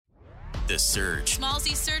The Surge.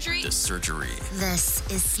 Smallzy Surgery. The Surgery. This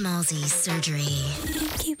is Smallzy Surgery.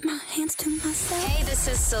 Keep my hands to myself. Hey, this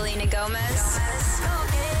is Selena Gomez.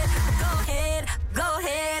 Go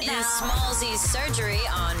ahead In now. Smallzy Surgery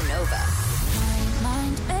on Nova.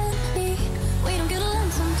 Mind and me, we don't get along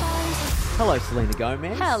sometimes. Hello, Selena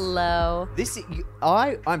Gomez. Hello.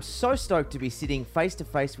 I'm so stoked to be sitting face to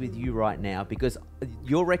face with you right now because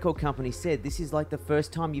your record company said this is like the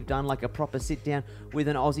first time you've done like a proper sit down with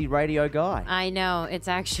an Aussie radio guy. I know, it's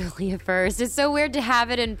actually a first. It's so weird to have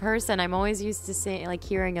it in person. I'm always used to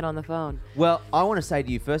hearing it on the phone. Well, I want to say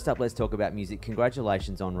to you, first up, let's talk about music.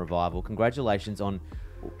 Congratulations on Revival. Congratulations on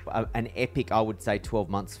an epic, I would say, 12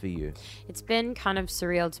 months for you. It's been kind of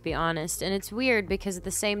surreal, to be honest, and it's weird because at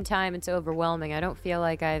the same time it's overwhelming. I don't feel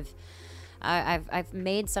like I've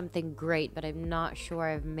made something great, but I'm not sure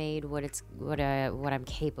I've made what I'm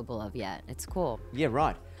capable of yet. It's cool. Yeah,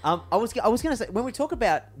 right. I was going to say, when we talk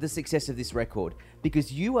about the success of this record,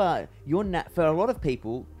 because you're for a lot of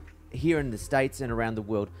people here in the States and around the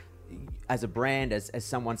world, as a brand, as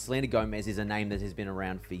someone, Selena Gomez is a name that has been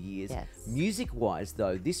around for years. Yes. Music-wise,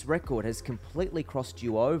 though, this record has completely crossed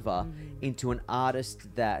you over into an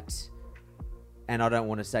artist that... And I don't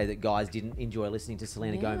want to say that guys didn't enjoy listening to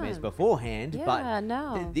Selena Gomez beforehand, but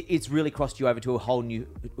no. It's really crossed you over to a whole new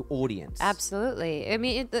audience. Absolutely. I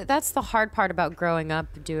mean, that's the hard part about growing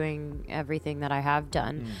up doing everything that I have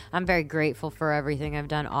done. I'm very grateful for everything I've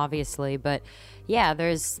done, obviously, but yeah,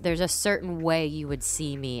 there's a certain way you would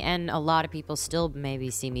see me, and a lot of people still maybe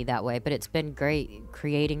see me that way, but it's been great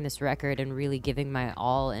creating this record and really giving my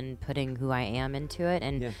all and putting who I am into it,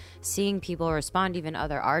 and seeing people respond, even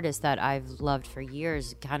other artists that I've loved for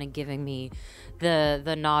years, kind of giving me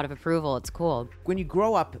the nod of approval. It's cool. When you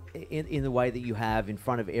grow up in the way that you have, in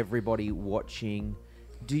front of everybody watching,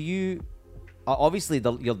 do you... Obviously,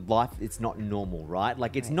 your life, it's not normal, right?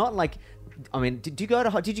 Like, it's not like... I mean, did you go to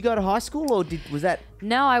high school, or was that...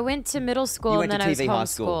 No, I went to middle school and then I was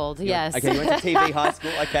homeschooled. Yes. Okay, you went to TV high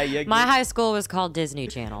school. Okay, yeah. My high school was called Disney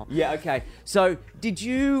Channel. Yeah, okay. So, do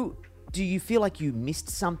you feel like you missed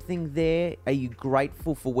something there? Are you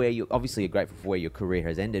grateful for obviously you're grateful for where your career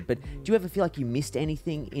has ended, but do you ever feel like you missed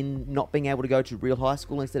anything in not being able to go to real high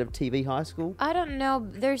school instead of TV high school? I don't know.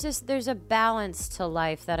 There's a balance to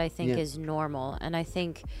life that I think is normal, and I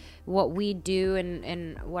think what we do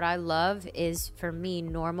and what I love is, for me,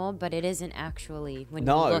 normal, but it isn't actually when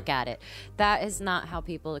you look at it. That is not how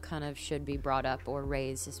people kind of should be brought up or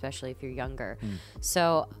raised, especially if you're younger.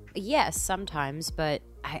 So, yes, sometimes, but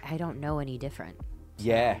I don't know any different.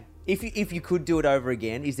 Yeah. If you could do it over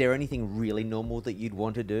again, is there anything really normal that you'd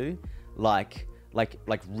want to do? Like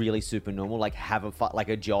really super normal, like have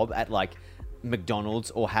a job at like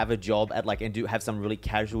McDonald's, or have a job at have some really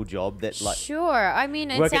casual job that like... Sure. I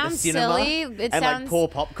mean, it work at the sounds cinema silly. It and sounds... like pour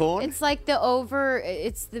popcorn. It's like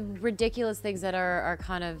it's the ridiculous things that are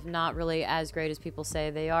kind of not really as great as people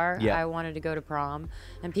say they are. Yeah. I wanted to go to prom,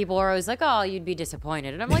 and people are always like, oh, you'd be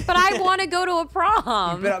disappointed. And I'm like, but I want to go to a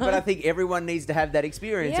prom. But I think everyone needs to have that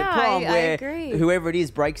experience Yeah, at prom I where agree. whover it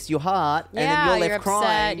is breaks your heart, and then you're left upset,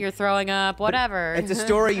 crying. you're throwing up, whatever. It's a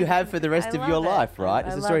story you have for the rest I of love your it. life, right? I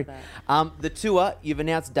It's a love story. that. The tour, you've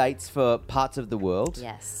announced dates for parts of the world.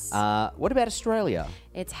 Yes. What about Australia?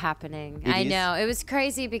 It's happening. It I is? know. It was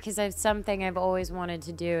crazy because it's something I've always wanted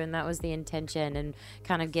to do, and that was the intention, and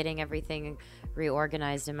kind of getting everything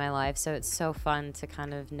reorganized in my life. So it's so fun to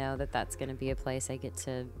kind of know that that's going to be a place I get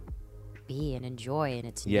to be and enjoy, and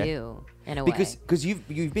it's new in a way. Because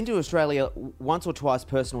you've been to Australia once or twice,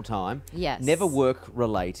 personal time. Yes. Never work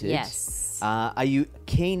related. Yes. Are you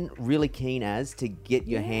really keen to get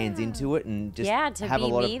your hands into it and just to have be a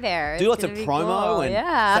lot me of there? do It's lots of gonna be promo cool. and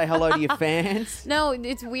say hello to your fans? No,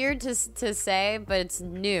 it's weird to say, but it's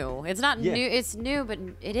new. It's not new. It's new, but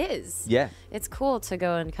it is. Yeah. It's cool to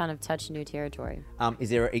go and kind of touch new territory.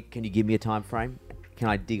 Can you give me a time frame? Can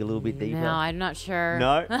I dig a little bit deeper? No, I'm not sure.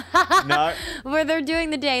 No? No? Where they're doing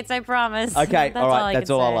the dates, I promise. Okay, That's all right. I That's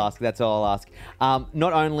can all say. I'll ask. That's all I'll ask.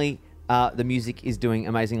 Not only the music is doing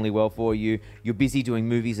amazingly well for you, you're busy doing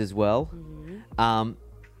movies as well.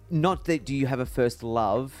 Not that do you have a first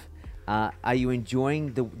love? Are you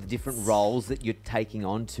enjoying the different roles that you're taking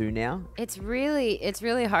on to now? It's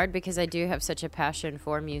really hard because I do have such a passion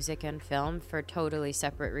for music and film for totally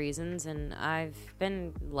separate reasons, and I've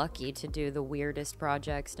been lucky to do the weirdest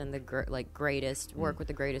projects and the greatest work with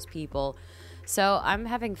the greatest people. So I'm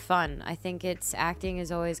having fun. I think acting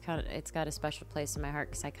is always it's got a special place in my heart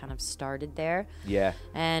because I kind of started there. Yeah.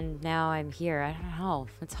 And now I'm here. I don't know.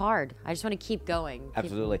 It's hard. I just want to keep going. keep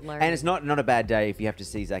Absolutely. learning. And it's not a bad day if you have to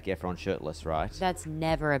see Zac Efron shirtless, right? That's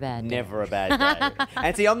never a bad day. Never a bad day.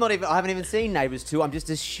 And see, I haven't even seen Neighbours 2. I'm just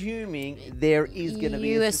assuming there is going to be.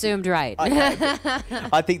 You assumed right. Okay.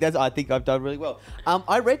 I think I've done really well.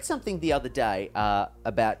 I read something the other day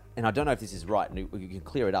about, and I don't know if this is right, and you can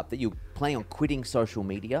clear it up, that you're planning on quitting social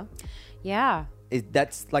media. Yeah.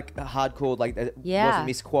 That's like a hardcore, like Yeah. wasn't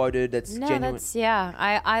misquoted. That's No, genuine. that's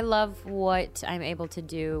I love what I'm able to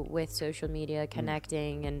do with social media,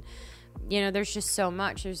 connecting, and there's just so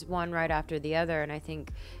much. There's one right after the other, and I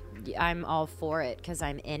think I'm all for it because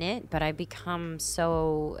I'm in it. But I become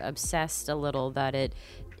so obsessed a little that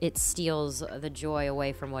it steals the joy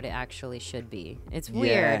away from what it actually should be. It's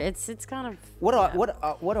weird. Yeah. It's kind of What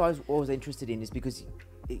I was interested in is because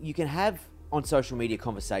you can have on social media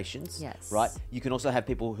conversations, Yes. right? You can also have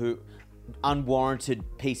people who unwarranted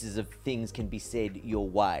pieces of things can be said your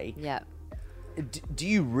way. yeah. Do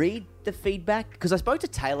you read the feedback? Because I spoke to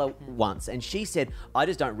Taylor once, and she said, I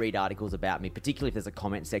just don't read articles about me, particularly if there's a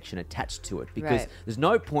comment section attached to it, because Right. there's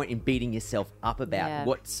no point in beating yourself up about Yeah.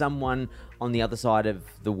 what someone on the other side of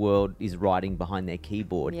the world is writing behind their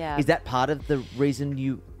keyboard. Yeah. Is that part of the reason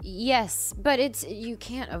you... Yes, but you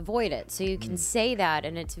can't avoid it. So you can say that,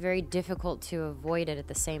 and it's very difficult to avoid it at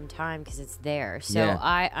the same time because it's there. So Yeah.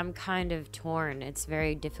 I'm kind of torn. It's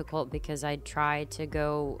very difficult because I try to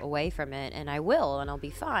go away from it, and I will, and I'll be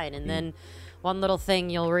fine. And then one little thing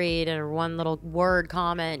you'll read or one little word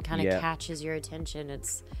comment kind of Yeah. catches your attention.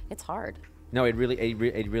 It's hard. No, it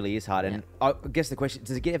really is hard. And I guess the question,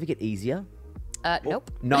 does it ever get easier? Nope.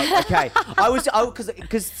 No, okay.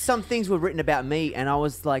 Because some things were written about me, and I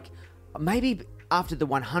was like, maybe after the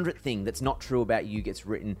 100th thing that's not true about you gets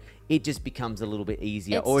written, it just becomes a little bit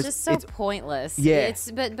easier. It's just so pointless. Yeah.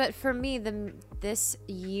 But for me, the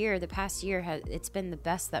past year it's been the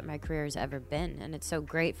best that my career has ever been, and it's so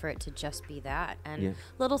great for it to just be that. And Yeah.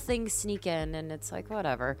 little things sneak in, and it's like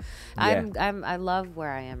whatever. Yeah. I love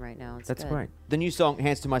where I am right now. It's That's good. great. The new song,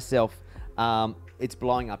 Hands to Myself, it's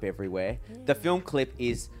blowing up everywhere. The film clip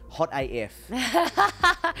is hot AF.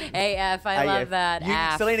 AF, I love that.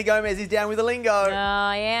 AF. Selena Gomez is down with the lingo.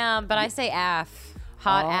 I am, but I say AF.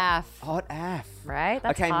 Hot AF. Hot AF. Right?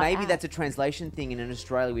 That's okay, hot maybe AF. that's a translation thing, and in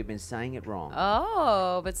Australia we've been saying it wrong.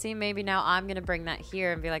 Oh, but see, maybe now I'm gonna bring that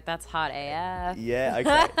here and be like, "That's hot AF."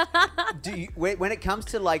 Yeah, okay. When it comes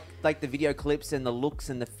to like the video clips and the looks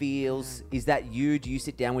and the feels, is that you? Do you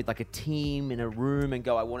sit down with like a team in a room and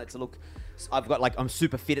go, I want it to look... I'm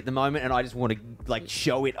super fit at the moment and I just want to like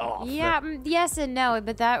show it off. Yeah, yes and no,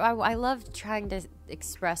 but I love trying to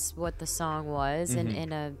express what the song was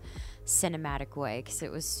in a cinematic way because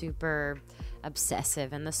it was super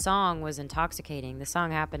obsessive and the song was intoxicating. The song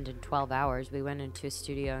happened in 12 hours. We went into a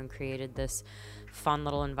studio and created this fun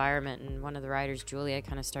little environment, and one of the writers, Julia,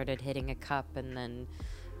 kind of started hitting a cup, and then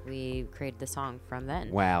we created the song from then.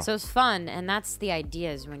 Wow. So it's fun, and that's the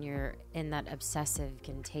idea, is when you're in that obsessive,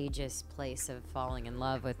 contagious place of falling in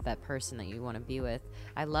love with that person that you want to be with.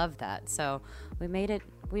 I love that. So we made it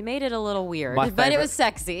a little weird, but it was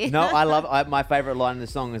sexy. No, my favorite line in the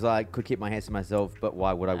song is, I could keep my hands to myself, but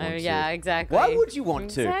why would I want to? Yeah, exactly. Why would you want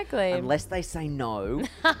to? Exactly. Unless they say no,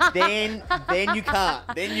 then you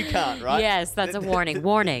can't. Then you can't, right? Yes, that's a warning.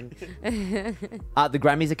 Warning. The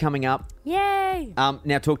Grammys are coming up. Yay!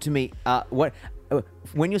 Now talk to me.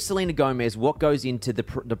 When you're Selena Gomez, what goes into the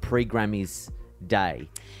pre-Grammys day?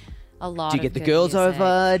 A lot. Do you get of the good girls music.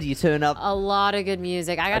 over? Do you turn up? A lot of good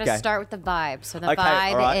music. I got to Okay. start with the vibe. So the Okay,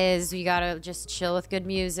 vibe all right. is you got to just chill with good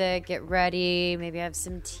music, get ready, maybe have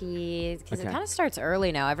some tea, because it Okay. kind of starts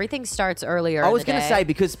early now. Everything starts earlier. I in was the going to day. say,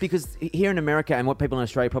 because here in America, and what people in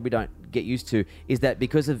Australia probably don't get used to, is that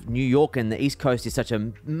because of New York and the East Coast is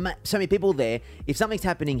so many people there, if something's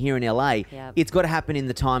happening here in LA, Yep. it's got to happen in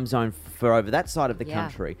the time zone for over that side of the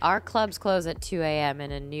country. Our clubs close at 2 a.m.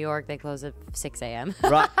 and in New York they close at 6 a.m.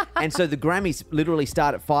 Right? And so the Grammys literally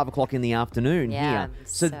start at 5 o'clock in the afternoon Yeah, here.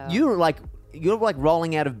 So, so- you're like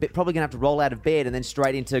rolling out of bed, probably going to have to roll out of bed and then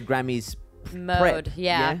straight into Grammys Mode. prep.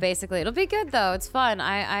 Yeah, basically. It'll be good though. It's fun.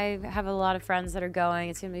 I have a lot of friends that are going.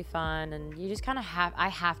 It's going to be fun, and you just kind of I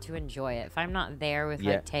have to enjoy it. If I'm not there with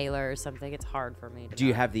Yeah. like Taylor or something, it's hard for me to Do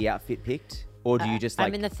you not. have the outfit picked? Or do you just like...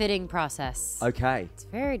 I'm in the fitting process. Okay. It's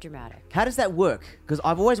very dramatic. How does that work? Because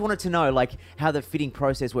I've always wanted to know, like, how the fitting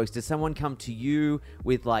process works. Does someone come to you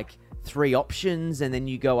with, like, 3 options and then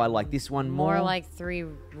you go, I like this one more? More like 3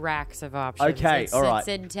 racks of options. Okay, all right. It's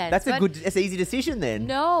intense. That's but that's an easy decision then.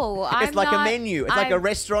 No, It's like a menu. It's like a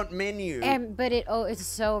restaurant menu. But it's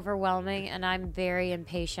so overwhelming, and I'm very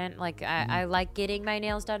impatient. Like I like getting my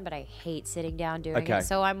nails done, but I hate sitting down doing Okay. it.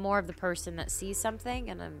 So I'm more of the person that sees something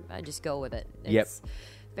and I just go with it. Yep. It's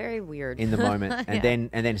very weird in the moment, and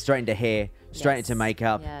Yeah. then straight into hair, straight Yes. into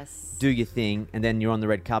makeup, Yes. do your thing, and then you're on the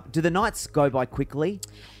red carpet. Do the nights go by quickly,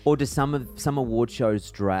 or do some award shows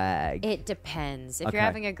drag? It depends. If Okay. you're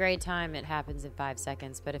having a great time, it happens in 5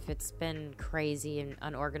 seconds. But if it's been crazy and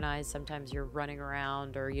unorganized, sometimes you're running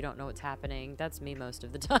around or you don't know what's happening. That's me most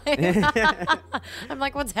of the time. I'm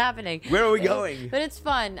like, what's happening? Where are we going? But it's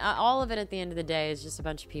fun. All of it at the end of the day is just a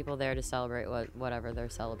bunch of people there to celebrate whatever they're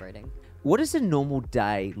celebrating. What does a normal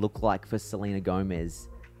day look like for Selena Gomez?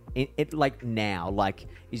 It like now, like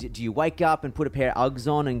do you wake up and put a pair of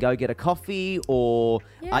Uggs on and go get a coffee, or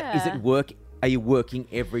is Yeah. it work? Are you working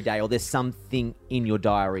every day, or there's something in your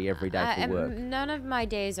diary every day for work? None of my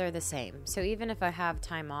days are the same. So even if I have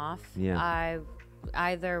time off, Yeah. I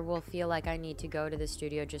either will feel like I need to go to the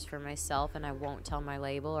studio just for myself and I won't tell my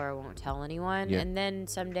label or I won't tell anyone. Yeah. And then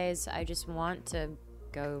some days I just want to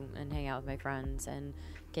go and hang out with my friends and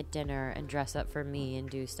get dinner and dress up for me and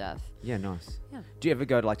do stuff. Yeah, nice. Yeah. Do you ever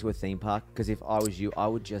go to a theme park? Because if I was you, I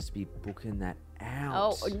would just be booking that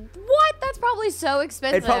out. Oh, what? That's probably so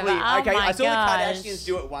expensive. It probably oh okay. my I saw gosh. the Kardashians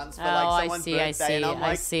do it once for Oh, like I someone's see, birthday, and I'm I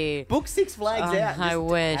like, see. book Six Flags out. I Just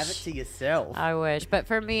wish. have it to yourself. I wish. But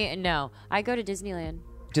for me, no. I go to Disneyland.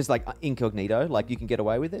 Just like incognito, like you can get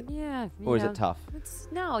away with it. Yeah. Or is you it know, tough?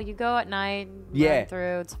 No, you go at night, Yeah. run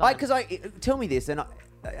through. It's fun. Because tell me this, and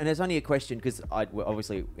it's only a question because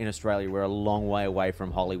obviously in Australia we're a long way away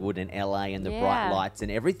from Hollywood and LA and the bright Yeah. lights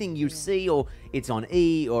and everything you see, or it's on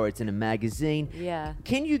E or it's in a magazine. Yeah.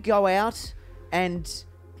 Can you go out and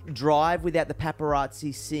drive without the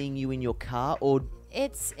paparazzi seeing you in your car, or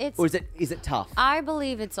It's is it tough? I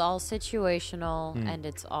believe it's all situational and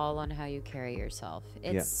it's all on how you carry yourself.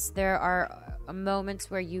 There are moments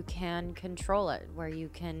where you can control it, where you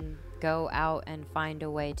can go out and find a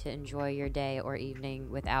way to enjoy your day or evening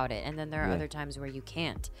without it. And then there are Yeah. other times where you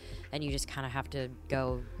can't and you just kind of have to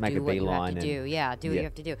go Make do a what you have beeline to and- do. Yeah, do what Yeah. you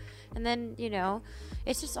have to do. And then,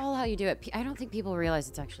 it's just all how you do it. I don't think people realize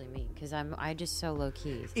it's actually me because I just so low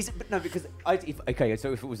key. Is it? But no, because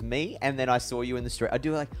so if it was me and then I saw you in the street, I'd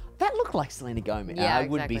do like that. Looked like Selena Gomez. Yeah, I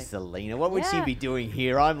would be exactly. Selena. What would she Yeah. be doing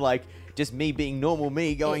here? I'm like just me being normal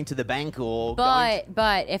me going to the bank or going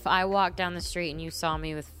But if I walked down the street and you saw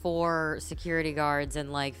me with 4 security guards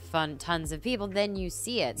and like tons of people, then you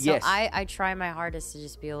see it. So Yes. I try my hardest to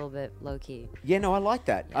just be a little bit low key. Yeah, no, I like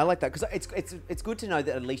that. I like that because it's good to know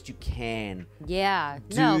that at least you can Yeah,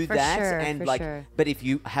 do no, for that. sure, And for like, sure. but if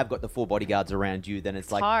you have got the 4 bodyguards around you, then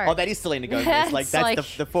it's like, hard. oh, that is Selena Gomez. Yeah, like it's that's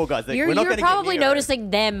like, the 4 guys. Like, You're, we're not you're gonna probably get near her. noticing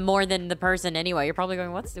them more than the person anyway. You're probably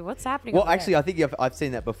going, what's happening? Well, over actually, there? I think I've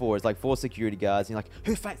seen that before. It's like 4 security guards, and you're like,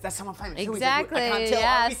 who famous? That's someone famous. Who is it? Exactly. I can't tell.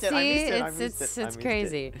 Yeah. I missed it. I See, missed it. I it's missed it's it. I it's missed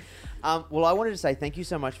crazy. it. Well, I wanted to say thank you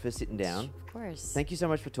so much for sitting down. Of course. Thank you so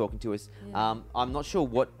much for talking to us. I'm not sure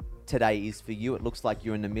what today is for you. It looks like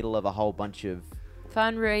you're in the middle of a whole bunch of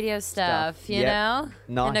Fun radio stuff, you Yep. know?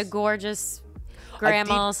 Nice. In a gorgeous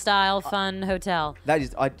grandma style fun hotel. that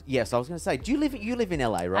is. Yes, I was going to say. Do you live in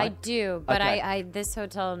LA, right? I do, but Okay. I this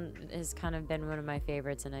hotel has kind of been one of my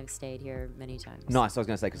favorites, and I've stayed here many times. Nice. I was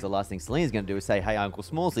going to say because the last thing Selena's going to do is say, "Hey, Uncle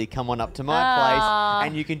Smallsy, come on up to my Aw, place,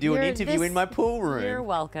 and you can do an interview in my pool room." You're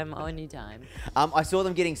welcome anytime. I saw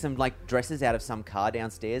them getting some like dresses out of some car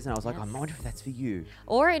downstairs, and I was like, I Yes. wonder if that's for you.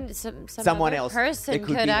 Or in Someone other else. person It could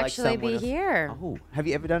be, like, actually someone be else. here. Oh, have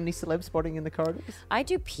you ever done any celeb spotting in the corridors? I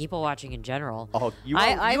do people watching in general. Oh, you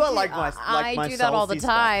are like my I do that all the sister.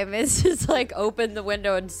 time. It's just like open the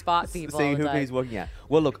window and spot people. See all the who time. he's working at.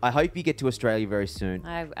 Well, look, I hope you get to Australia very soon.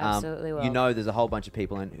 I absolutely will. You know, there's a whole bunch of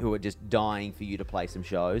people who are just dying for you to play some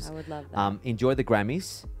shows. I would love that. Enjoy the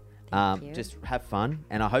Grammys. Thank you. Just have fun,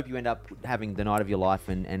 and I hope you end up having the night of your life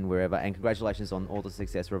and wherever. And congratulations on all the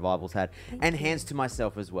success Revival's had, and hands to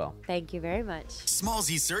myself as well. Thank you very much.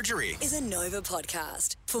 Smallsy Surgery. Is a Nova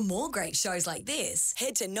podcast. For more great shows like this,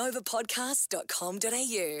 head to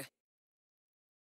novapodcast.com.au.